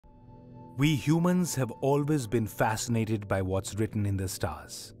We humans have always been fascinated by what's written in the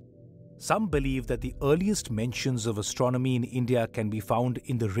stars. Some believe that the earliest mentions of astronomy in India can be found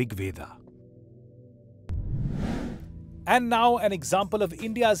in the Rig Veda. And now an example of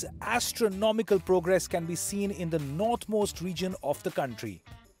India's astronomical progress can be seen in the northmost region of the country,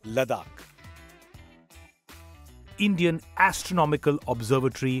 Ladakh. Indian Astronomical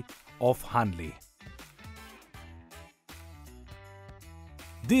Observatory of Hanle.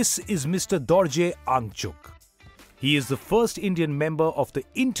 This is Mr. Dorje Angchuk. He is the first Indian member of the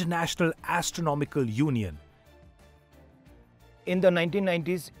International Astronomical Union. In the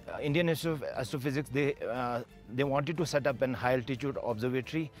 1990s, Indian Institute of Astrophysics, they wanted to set up an high-altitude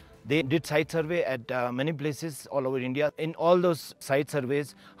observatory. They did site survey at many places all over India. In all those site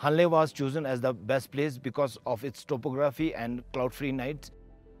surveys, Hanle was chosen as the best place because of its topography and cloud-free nights.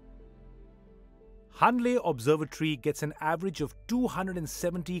 Hanle Observatory gets an average of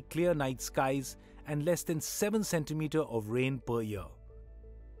 270 clear night skies and less than 7 centimeters of rain per year.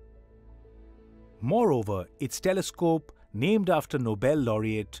 Moreover, its telescope, named after Nobel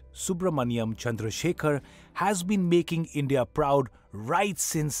laureate Subramaniam Chandrasekhar, has been making India proud right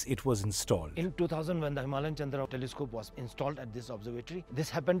since it was installed. In 2000, when the Himalayan Chandra Telescope was installed at this observatory, this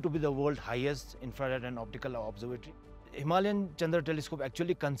happened to be the world's highest infrared and optical observatory. Himalayan Chandra Telescope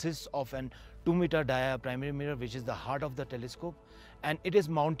actually consists of an 2-meter dia primary mirror, which is the heart of the telescope, and it is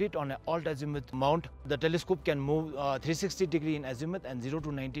mounted on an alt-azimuth mount. The telescope can move 360 degree in azimuth and 0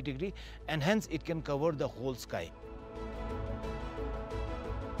 to 90 degree, and hence it can cover the whole sky.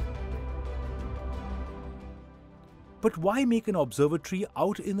 But why make an observatory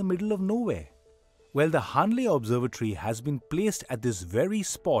out in the middle of nowhere? Well, the Hanle Observatory has been placed at this very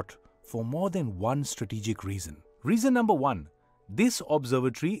spot for more than one strategic reason. Reason number one, this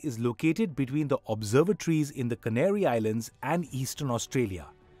observatory is located between the observatories in the Canary Islands and Eastern Australia.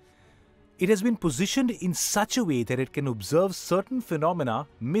 It has been positioned in such a way that it can observe certain phenomena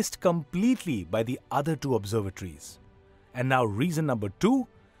missed completely by the other two observatories. And now reason number two,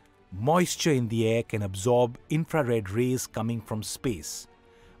 moisture in the air can absorb infrared rays coming from space.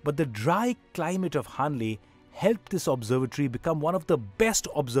 But the dry climate of Hanle helped this observatory become one of the best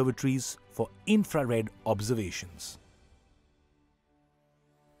observatories for infrared observations.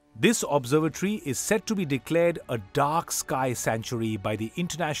 This observatory is said to be declared a dark sky sanctuary by the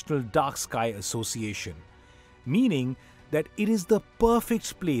International Dark Sky Association, meaning that it is the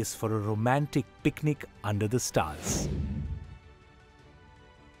perfect place for a romantic picnic under the stars.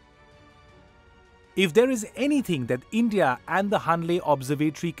 If there is anything that India and the Hanle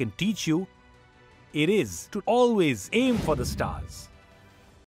Observatory can teach you, it is to always aim for the stars.